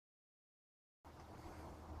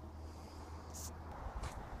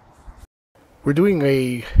We're doing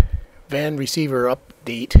a van receiver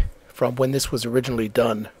update from when this was originally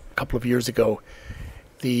done a couple of years ago.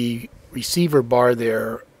 The receiver bar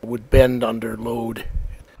there would bend under load.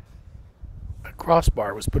 A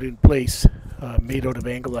crossbar was put in place, made out of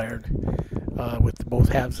angle iron, with both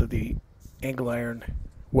halves of the angle iron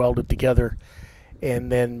welded together,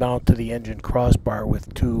 and then mount to the engine crossbar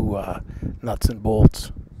with two nuts and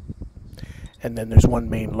bolts. And then there's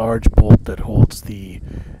one main large bolt that holds the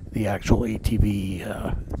actual ATV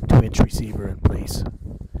 2-inch receiver in place.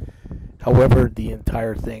 However, the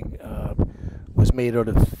entire thing was made out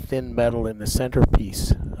of thin metal in the centerpiece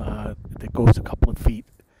that goes a couple of feet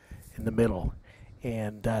in the middle,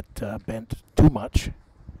 and that bent too much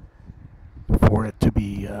for it to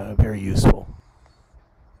be very useful.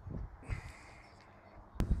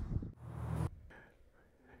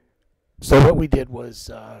 So what we did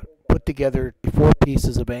was put together 4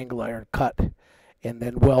 pieces of angle iron cut and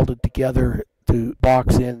then welded together to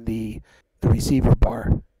box in the receiver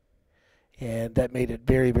bar, and that made it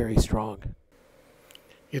very, very strong.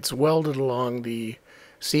 It's welded along the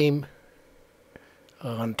seam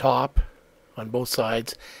on top on both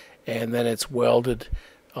sides, and then it's welded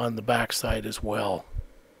on the back side as well.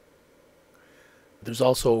 There's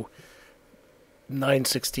also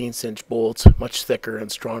 9/16" bolts, much thicker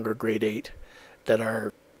and stronger, grade 8, that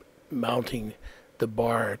are mounting the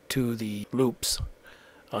bar to the loops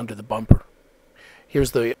under the bumper.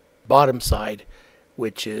 Here's the bottom side,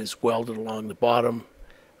 which is welded along the bottom,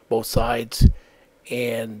 both sides,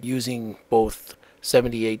 and using both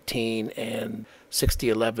 70/18 and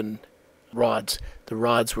 60/11 rods. The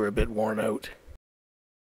rods were a bit worn out.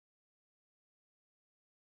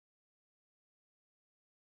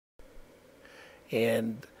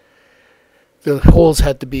 And the holes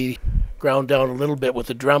had to be ground down a little bit with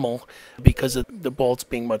a Dremel because of the bolts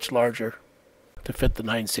being much larger to fit the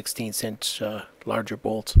 9/16" larger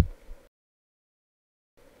bolts.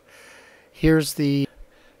 Here's the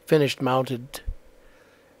finished mounted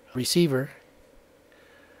receiver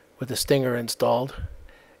with a stinger installed.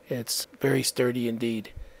 It's very sturdy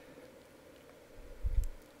indeed.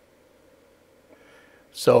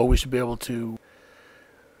 So we should be able to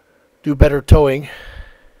do better towing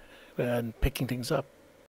and picking things up.